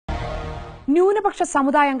ന്യൂനപക്ഷ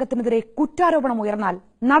സമുദായാംഗത്തിനെതിരെ കുറ്റാരോപണം ഉയർന്നാൽ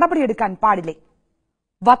നടപടിയെടുക്കാൻ പാടില്ലേ?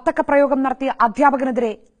 വത്തക്ക പ്രയോഗം നടത്തിയ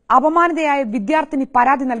അധ്യാപകനെതിരെ അപമാനിതയായ വിദ്യാർത്ഥിനി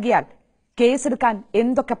പരാതി നൽകിയാൽ കേസെടുക്കാൻ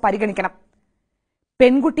എന്തൊക്കെ പരിഗണിക്കണം?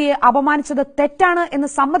 പെൺകുട്ടിയെ അപമാനിച്ചത് തെറ്റാണ് എന്ന്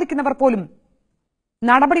സമ്മതിക്കുന്നവർ പോലും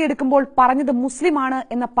നടപടിയെടുക്കുമ്പോൾ പറഞ്ഞത് മുസ്ലിമാണ്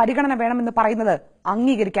എന്ന പരിഗണന വേണമെന്ന് പറയുന്നത്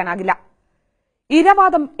അംഗീകരിക്കാനാകില്ല.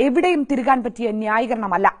 ഇരവാദം എവിടെയും തിരുകാൻ പറ്റിയ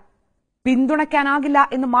ന്യായീകരണമല്ല. പിന്തുണയ്ക്കാനാകില്ല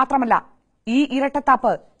എന്ന് മാത്രമല്ല, ഈ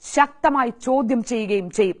ഇരട്ടത്താപ്പ് ശക്തമായി ചോദ്യം ചെയ്യുകയും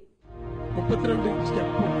ചെയ്യും.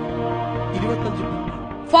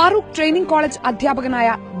 ഫാറൂഖ് ട്രെയിനിംഗ് കോളേജ് അധ്യാപകനായ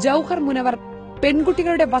ജൌഹർ മുനവർ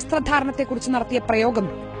പെൺകുട്ടികളുടെ വസ്ത്രധാരണത്തെക്കുറിച്ച് നടത്തിയ പ്രയോഗം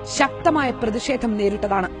ശക്തമായ പ്രതിഷേധം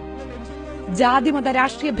നേരിട്ടതാണ്. ജാതിമത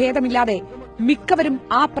രാഷ്ട്രീയ ഭേദമില്ലാതെ മിക്കവരും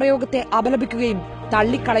ആ പ്രയോഗത്തെ അപലപിക്കുകയും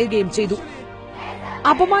തള്ളിക്കളയുകയും ചെയ്തു.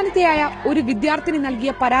 അപമാനിതയായ ഒരു വിദ്യാർത്ഥിനി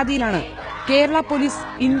നൽകിയ പരാതിയിലാണ് കേരള പോലീസ്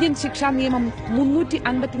ഇന്ത്യൻ ശിക്ഷാ നിയമം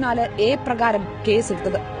 354A പ്രകാരം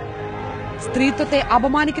കേസെടുത്തത്. സ്ത്രീത്വത്തെ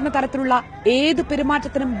അപമാനിക്കുന്ന തരത്തിലുള്ള ഏത്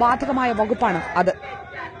പെരുമാറ്റത്തിനും ബാധകമായ വകുപ്പാണ് അത്.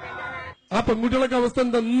 ആ പെൺകുട്ടികളൊക്കെ അവസ്ഥ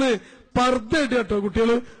എന്തെന്ന് പർദ്ദ ഇടുക കേട്ടോ, കുട്ടികൾ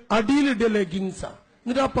അടിയിലിടിയ ലെഗിങ്സാ,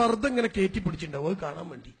 എന്നിട്ട് ആ പർദ്ദ ഇങ്ങനെ കയറ്റി പിടിച്ചിട്ടുണ്ടാവും അത് കാണാൻ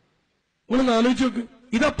വേണ്ടി. നിങ്ങളൊന്ന് ആലോചിച്ച് നോക്ക്,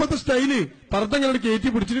 ഇതപ്പത്തെ സ്റ്റൈല്. പർദ്ദ ഇങ്ങനെ കയറ്റി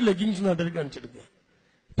പിടിച്ചിട്ട് ലെഗിങ്സ് നാട്ടിൽ കാണിച്ചെടുക്കുക.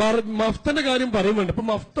 മഫ്തന്റെ കാര്യം പറയും വേണ്ട, ഇപ്പൊ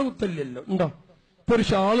മഫ്ത കുത്തല്ലല്ലോ ഉണ്ടോ? ഇപ്പൊ ഒരു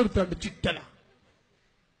ഷാൾ എടുത്താണ്ട് ചുറ്റല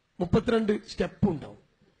 32 സ്റ്റെപ്പും ഉണ്ടാവും,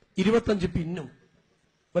 25 പിന്നും,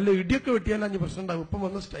 വല്ല ഇടിയൊക്കെ വെട്ടിയാൽ 5 പ്രശ്നം ഉണ്ടാവും. ഇപ്പം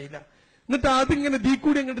വന്ന സ്റ്റൈലാ. എന്നിട്ട് അതിങ്ങനെ ദീ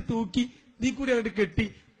കൂടി അങ്ങോട്ട് തൂക്കി ദീ കൂടി അങ്ങോട്ട് കെട്ടി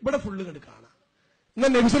ഇവിടെ ഫുള്ള് കണ്ട് കാണാം.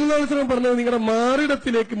 എന്നാൽ നബി സല്ലല്ലാഹു അലൈഹി വസല്ലം പറഞ്ഞത് നിങ്ങളുടെ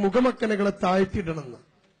മാറിടത്തിലേക്ക് മുഖമക്കനകളെ താഴ്ത്തിയിടണമെന്ന്.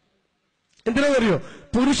 എന്തിനാണെന്നറിയോ?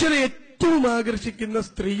 പുരുഷനെ ഏറ്റവും ആകർഷിക്കുന്ന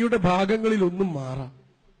സ്ത്രീയുടെ ഭാഗങ്ങളിൽ ഒന്നും മാറാം.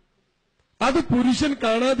 അത് പുരുഷൻ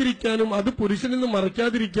കാണാതിരിക്കാനും അത് പുരുഷനിൽ നിന്ന്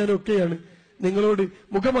മറയ്ക്കാതിരിക്കാനും ഒക്കെയാണ് നിങ്ങളോട്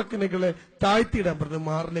മുഖമക്കനകളെ താഴ്ത്തിയിടാൻ പറഞ്ഞത്.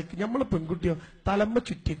 മാറിലേക്ക് നമ്മളെ പെൺകുട്ടിയോ തലമ്മ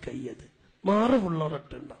ചുറ്റി കയ്യത് മാറ്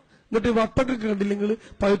ഫുള്ളൊരട്ടുണ്ടാവും. എന്നിട്ട് വട്ടൊക്കെ കണ്ടില്ല നിങ്ങൾ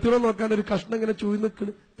പഴുത്തുകളെ നോക്കാൻ ഒരു കഷ്ണം ഇങ്ങനെ ചൂയി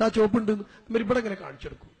നിൽക്കണ്, ആ ചോപ്പുണ്ട് ഇവിടെ ഇങ്ങനെ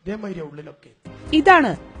കാണിച്ചെടുക്കും. ഇതേമാതിരി ഉള്ളിലൊക്കെ.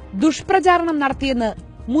 ഇതാണ് ദുഷ്പ്രചാരണം നടത്തിയെന്ന്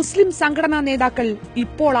മുസ്ലിം സംഘടനാ നേതാക്കൾ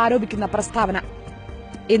ഇപ്പോൾ ആരോപിക്കുന്ന പ്രസ്താവന.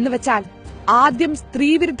 എന്നുവെച്ചാൽ ആദ്യം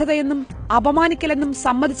സ്ത്രീവിരുദ്ധതയെന്നും അപമാനിക്കലെന്നും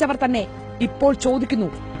സമ്മതിച്ചവർ തന്നെ ഇപ്പോൾ ചോദിക്കുന്നു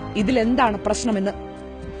ഇതിലെന്താണ് പ്രശ്നമെന്ന്.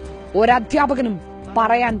 ഒരധ്യാപകനും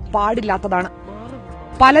പറയാൻ പാടില്ലാത്തതാണ്.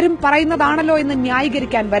 പലരും പറയുന്നതാണല്ലോ എന്ന്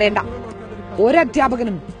ന്യായീകരിക്കാൻ വരേണ്ട.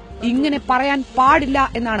 ഒരധ്യാപകനും ഇങ്ങനെ പറയാൻ പാടില്ല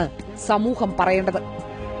എന്നാണ് സമൂഹം പറയേണ്ടത്.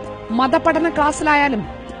 മതപഠന ക്ലാസ്സിലായാലും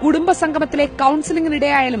കുടുംബസംഗമത്തിലെ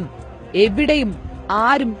കൌൺസിലിംഗിനിടെയായാലും എവിടെയും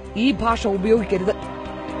ആരും ഈ ഭാഷ ഉപയോഗിക്കരുത്.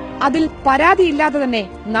 അതിൽ പരാതിയില്ലാതെ തന്നെ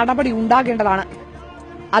നടപടി ഉണ്ടാകേണ്ടതാണ്.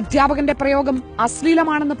 അധ്യാപകന്റെ പ്രയോഗം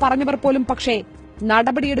അശ്ലീലമാണെന്ന് പറഞ്ഞവർ പോലും പക്ഷേ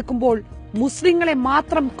നടപടിയെടുക്കുമ്പോൾ മുസ്ലിങ്ങളെ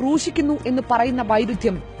മാത്രം ക്രൂശിക്കുന്നു എന്ന് പറയുന്ന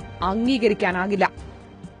വൈരുദ്ധ്യം അംഗീകരിക്കാനാകില്ല.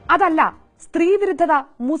 അതല്ല, സ്ത്രീവിരുദ്ധത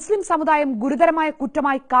മുസ്ലിം സമുദായം ഗുരുതരമായ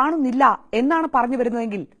കുറ്റമായി കാണുന്നില്ല എന്നാണ് പറഞ്ഞു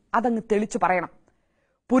വരുന്നതെങ്കിൽ അതങ്ങ് തെളിച്ചു പറയണം.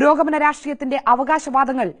 പുരോഗമന രാഷ്ട്രീയത്തിന്റെ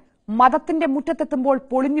അവകാശവാദങ്ങൾ മതത്തിന്റെ മുറ്റത്തെത്തുമ്പോൾ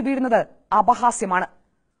പൊളിഞ്ഞു വീഴുന്നത് അപഹാസ്യമാണ്.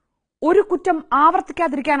 ഒരു കുറ്റം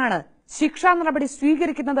ആവർത്തിക്കാതിരിക്കാനാണ് ശിക്ഷാ നടപടി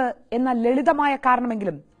സ്വീകരിക്കുന്നത് എന്ന ലളിതമായ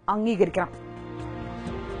കാരണമെങ്കിലും അംഗീകരിക്കണം.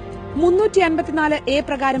 354A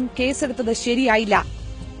പ്രകാരം കേസെടുത്തത് ശരിയായില്ല,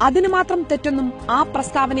 അതിന് മാത്രം തെറ്റൊന്നും ആ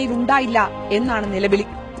പ്രസ്താവനയിൽ ഉണ്ടായില്ല എന്നാണ് നിലവിളി.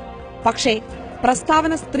 പക്ഷേ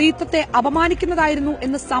പ്രസ്താവന സ്ത്രീത്വത്തെ അപമാനിക്കുന്നതായിരുന്നു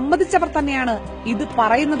എന്ന് സമ്മതിച്ചവർ തന്നെയാണ് ഇത്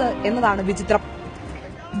പറയുന്നത് എന്നതാണ് വിചിത്രം.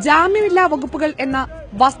 ജാമ്യമില്ലാ വകുപ്പുകൾ എന്ന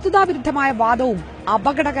വസ്തുതാവിരുദ്ധമായ വാദവും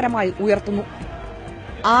അപകടകരമായി ഉയർത്തുന്നു.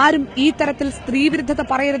 ആരും ഈ തരത്തിൽ സ്ത്രീവിരുദ്ധത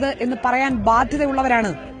പറയരുത് എന്ന് പറയാൻ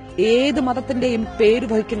ബാധ്യതയുള്ളവരാണ് ഏത് മതത്തിന്റെയും പേര്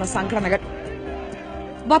വഹിക്കുന്ന സംഘടനകൾ.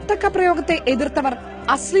 വത്തക്ക പ്രയോഗത്തെ എതിർത്തവർ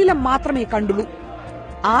അശ്ലീലം മാത്രമേ കണ്ടുള്ളൂ.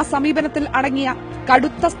 ആ സമീപനത്തിൽ അടങ്ങിയ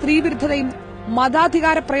കടുത്ത സ്ത്രീവിരുദ്ധതയും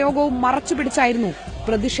മതാധികാര പ്രയോഗവും മറച്ചുപിടിച്ചായിരുന്നു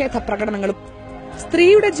പ്രതിഷേധ പ്രകടനങ്ങളും.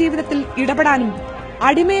 സ്ത്രീയുടെ ജീവിതത്തിൽ ഇടപെടാനും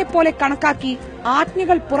അടിമയെപ്പോലെ കണക്കാക്കി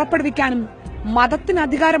ആജ്ഞകൾ പുറപ്പെടുവിക്കാനും മതത്തിന്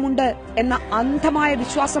അധികാരമുണ്ട് എന്ന അന്ധമായ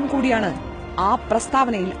വിശ്വാസം കൂടിയാണ് ആ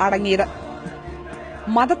പ്രസ്താവനയിൽ അടങ്ങിയത്.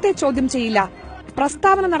 മതത്തെ ചോദ്യം ചെയ്യില്ല,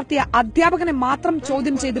 പ്രസ്താവന നടത്തിയ അധ്യാപകനെ മാത്രം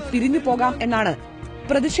ചോദ്യം ചെയ്ത് പിരിഞ്ഞു പോകാം എന്നാണ്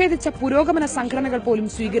പ്രതിഷേധിച്ച പുരോഗമന സംഘടനകൾ പോലും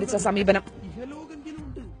സ്വീകരിച്ച സമീപനം.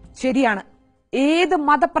 ശരിയാണ്, ഏത്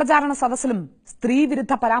മതപ്രചാരണ സദസ്സിലും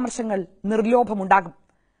സ്ത്രീവിരുദ്ധ പരാമർശങ്ങൾ നിർലോഭമുണ്ടാകും.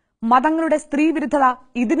 മതങ്ങളുടെ സ്ത്രീവിരുദ്ധത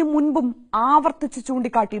ഇതിനു മുൻപും ആവർത്തിച്ച്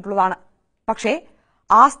ചൂണ്ടിക്കാട്ടിയിട്ടുള്ളതാണ്. പക്ഷേ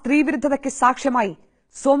ആ സ്ത്രീവിരുദ്ധതയ്ക്ക് സാക്ഷ്യമായി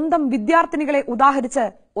സ്വന്തം വിദ്യാർത്ഥിനികളെ ഉദാഹരിച്ച്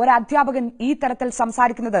ഒരധ്യാപകൻ ഈ തരത്തിൽ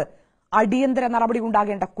സംസാരിക്കുന്നത് അടിയന്തര നടപടി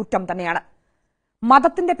ഉണ്ടാകേണ്ട കുറ്റം തന്നെയാണ്.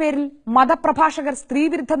 മതത്തിന്റെ പേരിൽ മതപ്രഭാഷകർ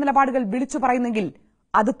സ്ത്രീവിരുദ്ധ നിലപാടുകൾ വിളിച്ചു പറയുന്നെങ്കിൽ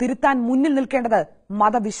അത് തിരുത്താൻ മുന്നിൽ നിൽക്കേണ്ടത്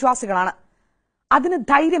മതവിശ്വാസികളാണ്. അതിന്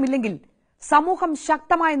ധൈര്യമില്ലെങ്കിൽ, സമൂഹം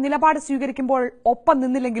ശക്തമായ നിലപാട് സ്വീകരിക്കുമ്പോൾ ഒപ്പം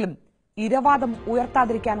നിന്നില്ലെങ്കിലും ഇരവാദം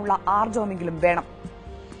ഉയർത്താതിരിക്കാനുള്ള ആർജവമെങ്കിലും വേണം.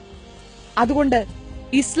 അതുകൊണ്ട്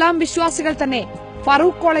ഇസ്ലാം വിശ്വാസികൾ തന്നെ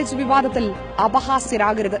ഫറൂഖ് കോളേജ് വിവാദത്തിൽ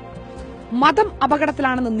അപഹാസ്യരാകരുത്. മതം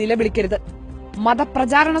അപകടത്തിലാണെന്ന് നിലവിളിക്കരുത്.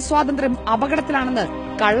 മതപ്രചാരണ സ്വാതന്ത്ര്യം അപകടത്തിലാണെന്ന്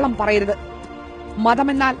കള്ളം പറയരുത്.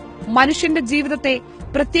 മതമെന്നാൽ മനുഷ്യന്റെ ജീവിതത്തെ,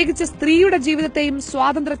 പ്രത്യേകിച്ച് സ്ത്രീയുടെ ജീവിതത്തെയും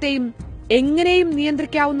സ്വാതന്ത്ര്യത്തെയും എങ്ങനെയും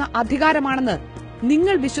നിയന്ത്രിക്കാവുന്ന അധികാരമാണെന്ന്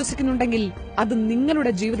നിങ്ങൾ വിശ്വസിക്കുന്നുണ്ടെങ്കിൽ അത്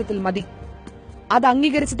നിങ്ങളുടെ ജീവിതത്തിൽ മതി. അത്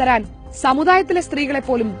അംഗീകരിച്ചു തരാൻ സമുദായത്തിലെ സ്ത്രീകളെ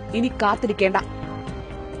പോലും ഇനി കാത്തിരിക്കേണ്ട.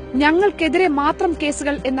 ഞങ്ങൾക്കെതിരെ മാത്രം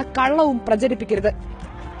കേസുകൾ എന്ന കള്ളവും പ്രചരിപ്പിക്കരുത്.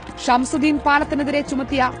 ഷംസുദ്ദീൻ പാലത്തിനെതിരെ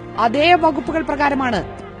ചുമത്തിയ അതേ വകുപ്പുകൾ പ്രകാരമാണ്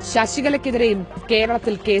ശശികലയ്ക്കെതിരെയും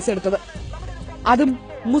കേരളത്തിൽ കേസെടുത്തത്. അതും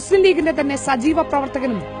മുസ്ലിം ലീഗിന്റെ തന്നെ സജീവ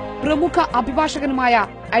പ്രവർത്തകനും പ്രമുഖ അഭിഭാഷകനുമായ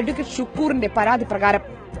അഡ്വക്കേറ്റ് ഷുക്കൂറിന്റെ പരാതി പ്രകാരം.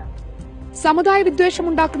 സമുദായ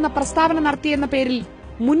വിദ്വേഷമുണ്ടാക്കുന്ന പ്രസ്താവന നടത്തിയെന്ന പേരിൽ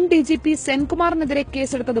മുൻ ഡിജിപി സെൻകുമാറിനെതിരെ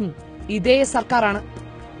കേസെടുത്തതും ഇതേ സർക്കാരാണ്.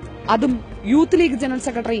 അതും youth league general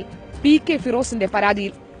secretary PK ഫിറോസിന്റെ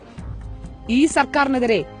പരാതിയിൽ. ഈ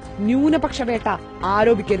സർക്കാരിനെതിരെ ന്യൂനപക്ഷവേട്ട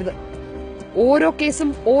ആരോപിക്കരുത്. ഓരോ കേസും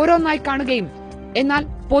ഓരോന്നായി കാണുകയും എന്നാൽ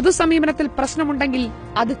പൊതുസമീപനത്തിൽ പ്രശ്നമുണ്ടെങ്കിൽ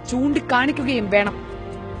അത് ചൂണ്ടിക്കാണിക്കുകയും വേണം.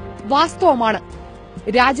 വാസ്തവമാണ്,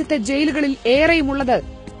 രാജ്യത്തെ ജയിലുകളിൽ ഏറെയുമുള്ളത്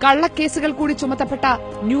കള്ളക്കേസുകൾ കൂടി ചുമത്തപ്പെട്ട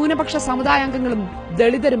ന്യൂനപക്ഷ സമുദായാംഗങ്ങളും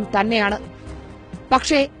ദളിതരും തന്നെയാണ്.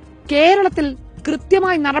 പക്ഷേ കേരളത്തിൽ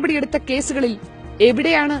കൃത്യമായി നടപടിയെടുത്ത കേസുകളിൽ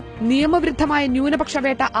എവിടെയാണ് നിയമവിരുദ്ധമായ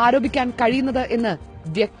ന്യൂനപക്ഷവേട്ട ആരോപിക്കാൻ കഴിയുന്നത് എന്ന്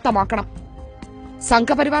വ്യക്തമാക്കണം.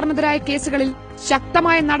 സംഘപരിവാറിനെതിരായ കേസുകളിൽ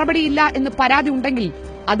ശക്തമായ നടപടിയില്ല എന്ന് പരാതി ഉണ്ടെങ്കിൽ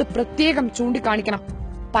അത് പ്രത്യേകം ചൂണ്ടിക്കാണിക്കണം,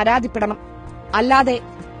 പരാതിപ്പെടണം. അല്ലാതെ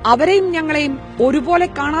അവരെയും ഞങ്ങളെയും ഒരുപോലെ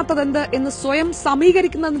കാണാത്തതെന്ത് എന്ന് സ്വയം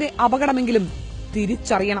സമീകരിക്കുന്നതിന്റെ അപകടമെങ്കിലും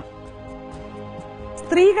തിരിച്ചറിയണം.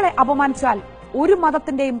 സ്ത്രീകളെ അപമാനിച്ചാൽ ഒരു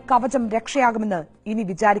മതത്തിന്റെയും കവചം രക്ഷയാകുമെന്ന് ഇനി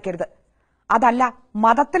വിചാരിക്കരുത്. അതല്ല,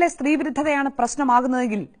 മതത്തിലെ സ്ത്രീവിരുദ്ധതയാണ്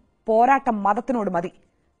പ്രശ്നമാകുന്നതെങ്കിൽ പോരാട്ടം മതത്തിനോട് മതി,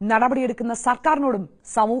 നടപടിയെടുക്കുന്ന സർക്കാരിനോടും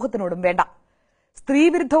സമൂഹത്തിനോടും വേണ്ട.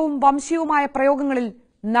 സ്ത്രീവിരുദ്ധവും വംശീയവുമായ പ്രയോഗങ്ങളിൽ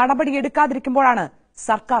നടപടിയെടുക്കാതിരിക്കുമ്പോഴാണ്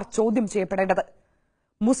സർക്കാർ ചോദ്യം ചെയ്യപ്പെടേണ്ടത്.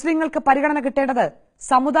 മുസ്ലിങ്ങൾക്ക് പരിഗണന കിട്ടേണ്ടത്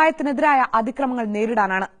സമുദായത്തിനെതിരായ അതിക്രമങ്ങൾ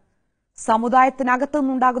നേരിടാനാണ്. സമുദായത്തിനകത്തു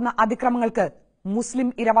നിന്നുണ്ടാകുന്ന അതിക്രമങ്ങൾക്ക് മുസ്ലിം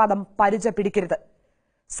ഇരവാദം പരിച പിടിക്കരുത്.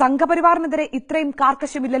 സംഘപരിവാറിനെതിരെ ഇത്രയും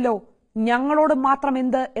കാർക്കശ്യമില്ലല്ലോ, ഞങ്ങളോട് മാത്രം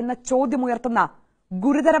എന്ത് എന്ന ചോദ്യമുയർത്തുന്ന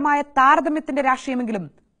ഗുരുതരമായ താരതമ്യത്തിന്റെ രാഷ്ട്രീയമെങ്കിലും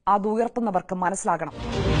അത് ഉയർത്തുന്നവർക്ക് മനസ്സിലാകണം.